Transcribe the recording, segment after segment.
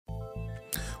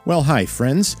Well, hi,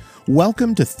 friends.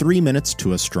 Welcome to 3 Minutes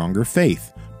to a Stronger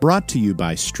Faith, brought to you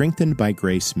by Strengthened by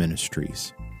Grace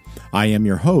Ministries. I am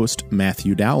your host,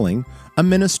 Matthew Dowling, a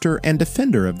minister and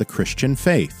defender of the Christian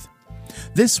faith.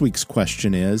 This week's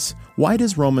question is, why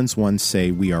does Romans 1 say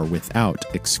we are without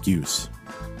excuse?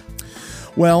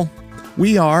 Well,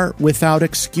 we are without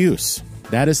excuse.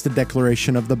 That is the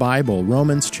declaration of the Bible.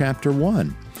 Romans chapter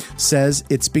 1 says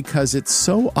it's because it's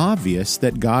so obvious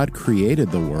that God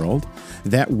created the world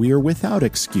that we're without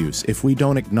excuse if we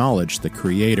don't acknowledge the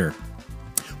Creator.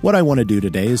 What I want to do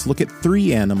today is look at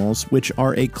 3 animals which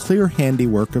are a clear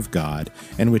handiwork of God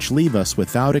and which leave us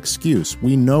without excuse.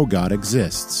 We know God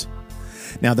exists.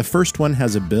 Now, the first one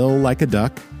has a bill like a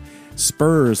duck,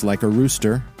 spurs like a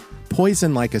rooster,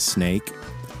 poison like a snake,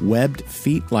 webbed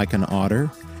feet like an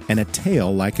otter, and a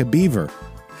tail like a beaver.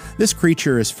 This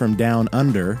creature is from down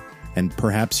under, and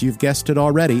perhaps you've guessed it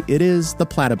already, it is the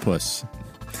platypus.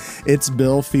 Its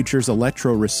bill features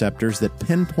electroreceptors that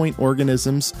pinpoint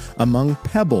organisms among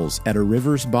pebbles at a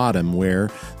river's bottom where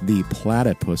the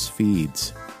platypus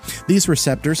feeds. These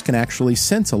receptors can actually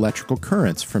sense electrical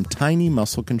currents from tiny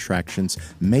muscle contractions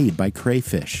made by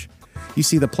crayfish. You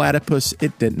see, the platypus,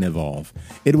 it didn't evolve.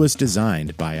 It was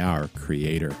designed by our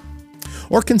Creator.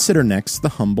 Or consider next the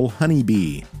humble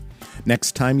honeybee.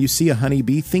 Next time you see a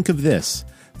honeybee, think of this.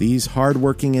 These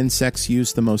hard-working insects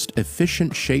use the most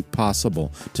efficient shape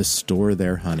possible to store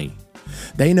their honey.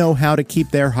 They know how to keep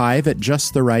their hive at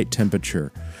just the right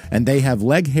temperature, and they have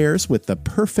leg hairs with the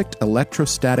perfect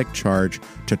electrostatic charge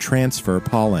to transfer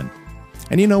pollen.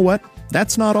 And you know what?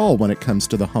 That's not all when it comes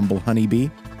to the humble honeybee.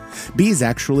 Bees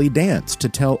actually dance to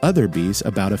tell other bees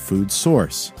about a food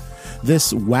source.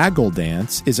 This waggle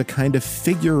dance is a kind of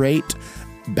figure-8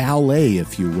 ballet,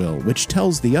 if you will, which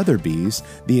tells the other bees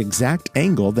the exact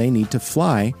angle they need to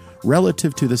fly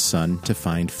relative to the sun to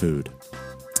find food.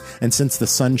 And since the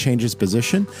sun changes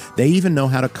position, they even know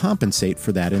how to compensate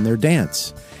for that in their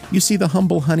dance. You see, the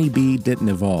humble honeybee didn't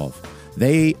evolve.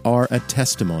 They are a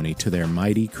testimony to their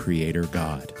mighty Creator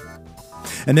God.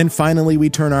 And then finally, we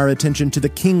turn our attention to the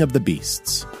king of the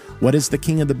beasts. What is the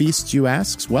king of the beasts, you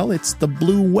ask? Well, it's the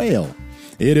blue whale.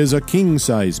 It is a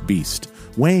king-size beast,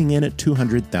 weighing in at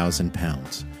 200,000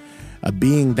 pounds. A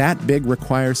being that big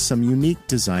requires some unique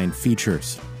design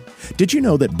features. Did you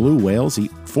know that blue whales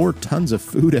eat 4 tons of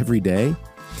food every day?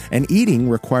 And eating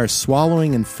requires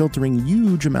swallowing and filtering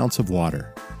huge amounts of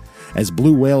water. As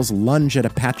blue whales lunge at a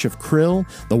patch of krill,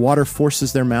 the water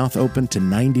forces their mouth open to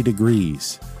 90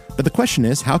 degrees. But the question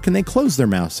is, how can they close their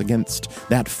mouths against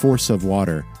that force of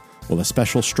water? Well, a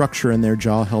special structure in their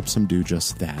jaw helps them do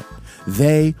just that.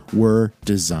 They were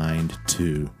designed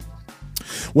to.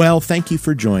 Well, thank you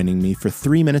for joining me for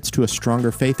 3 Minutes to a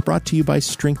Stronger Faith, brought to you by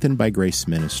Strengthened by Grace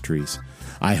Ministries.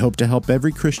 I hope to help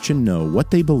every Christian know what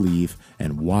they believe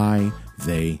and why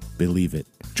they believe it.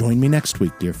 Join me next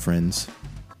week, dear friends.